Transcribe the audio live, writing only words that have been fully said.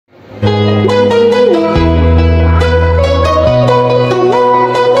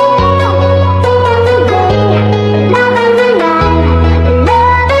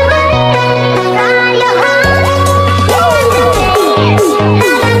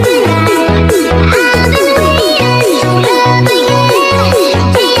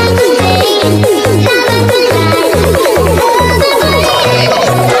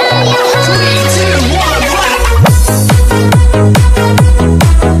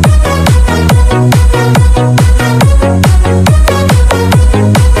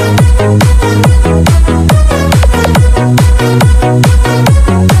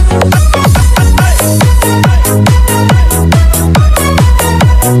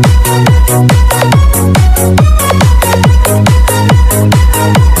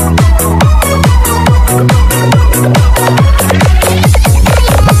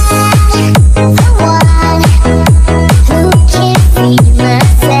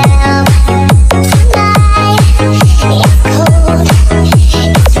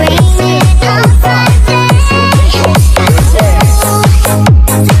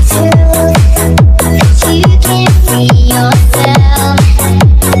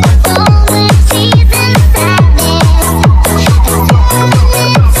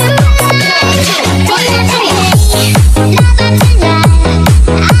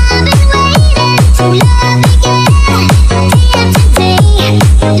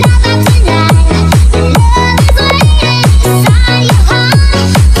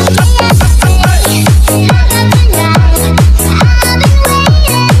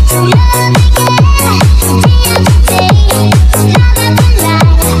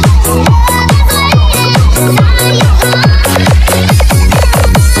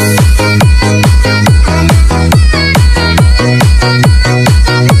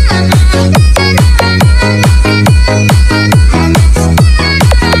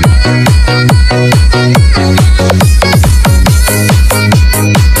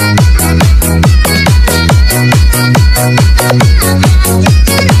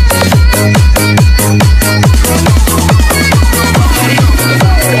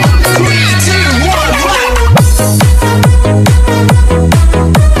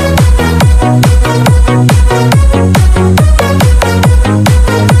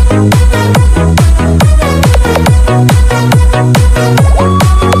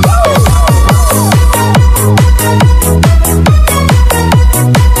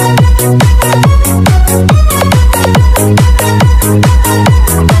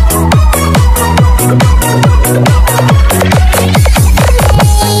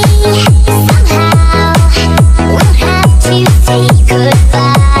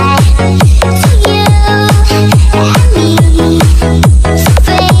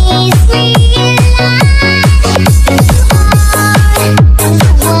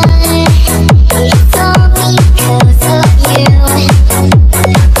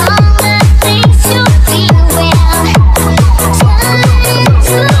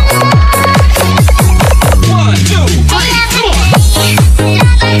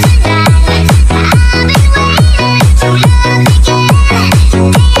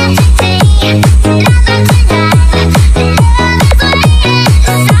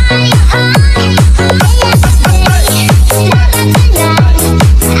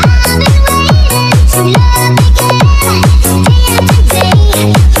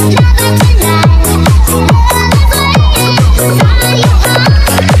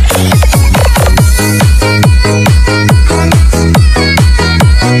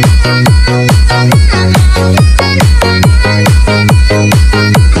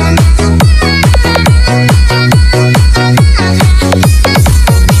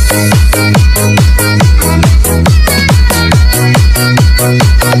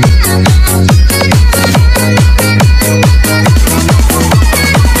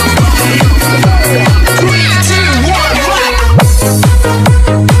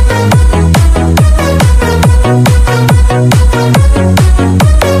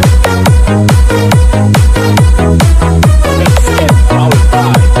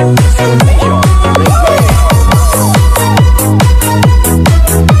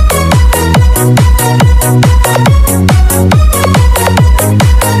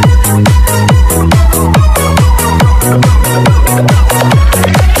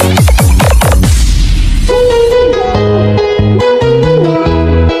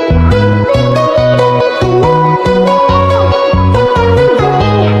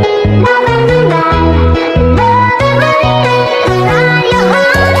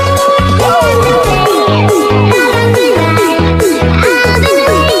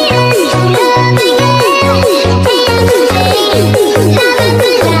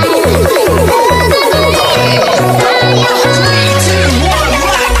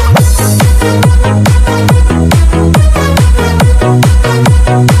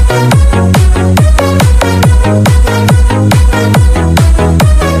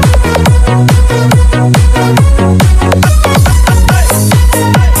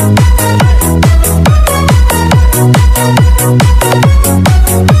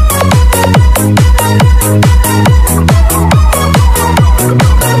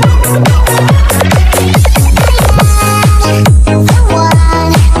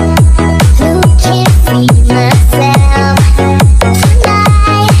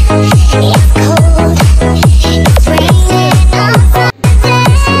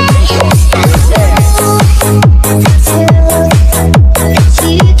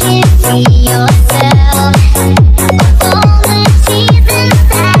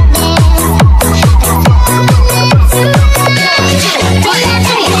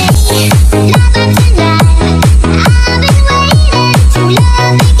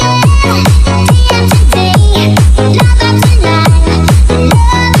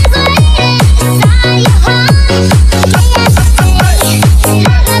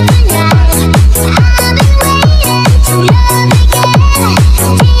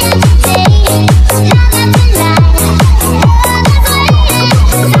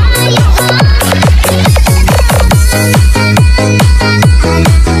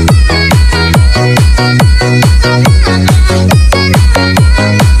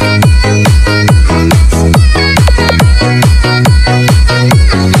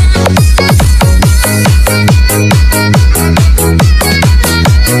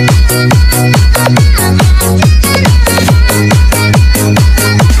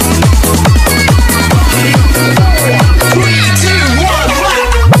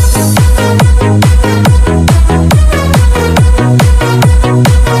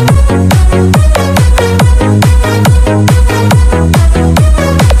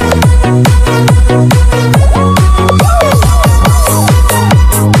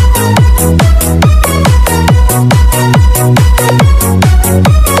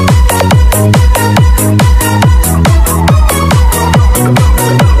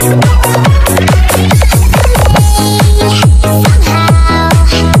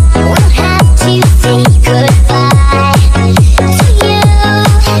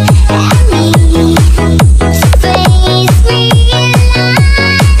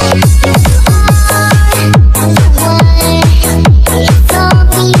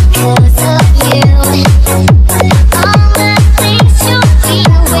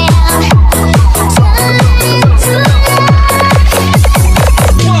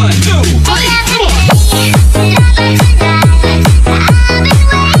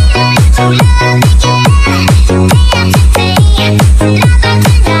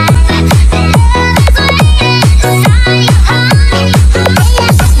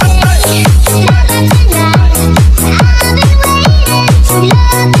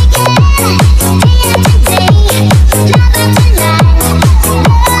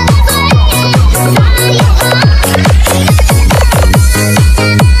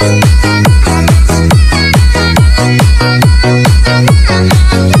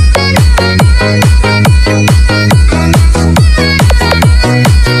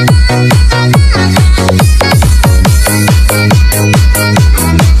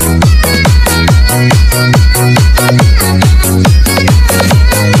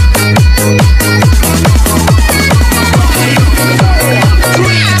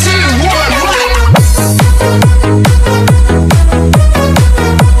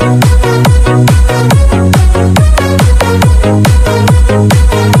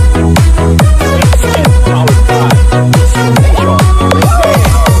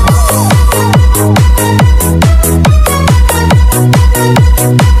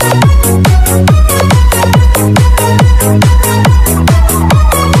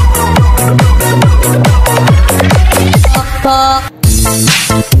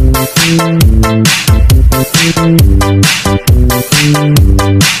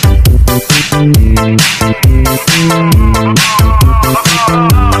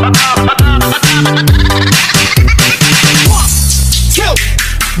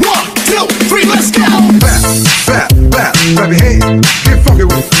Clap your hands, get funky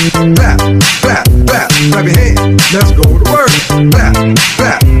with it. Clap, clap, clap, clap your hands. Let's go to work. Clap,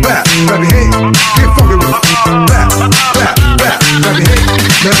 clap, clap, clap your hands, get funky with it. Clap, clap, clap, clap your hands.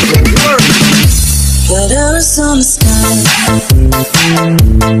 Let's go to work. Water is on the sky,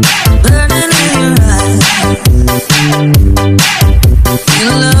 burning in your eyes. You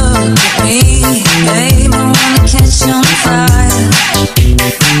look at me, babe, I wanna catch you on fire.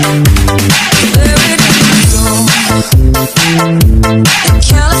 Where did you go? In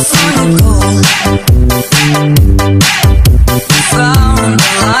California cold, you found a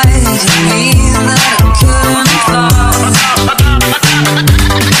light in me that I couldn't find.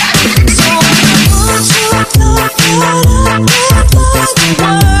 So won't you talk words?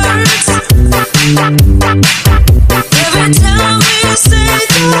 Every time we say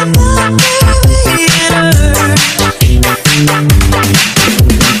goodbye, baby, it hurts.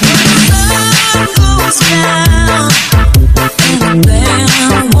 When the sun goes down and the band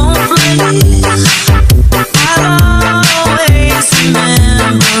won't play, I'll always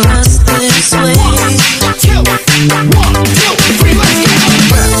remember us this way. 1, 2, 3, let's go.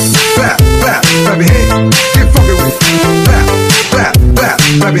 Clap, clap, clap your hands, get funky with it. Clap, clap, clap,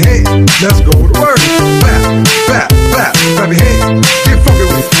 clap your hands. Let's go to work. Clap, clap, clap, clap your hands, get funky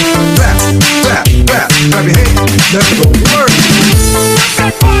with it. Clap, clap, clap, clap your hands. Let's go to work. Work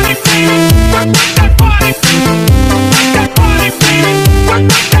that body, baby. Work that body. Work that body, baby. Work that body. Work that body, baby. Work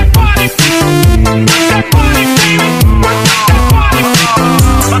that body.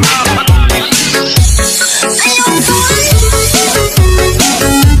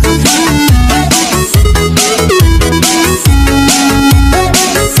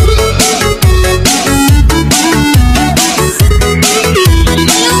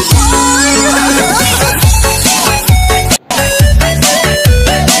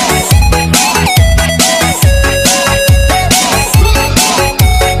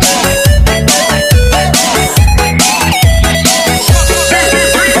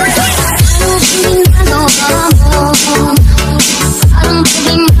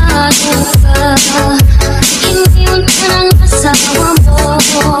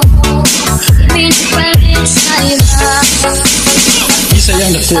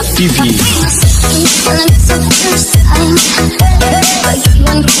 TV. First time,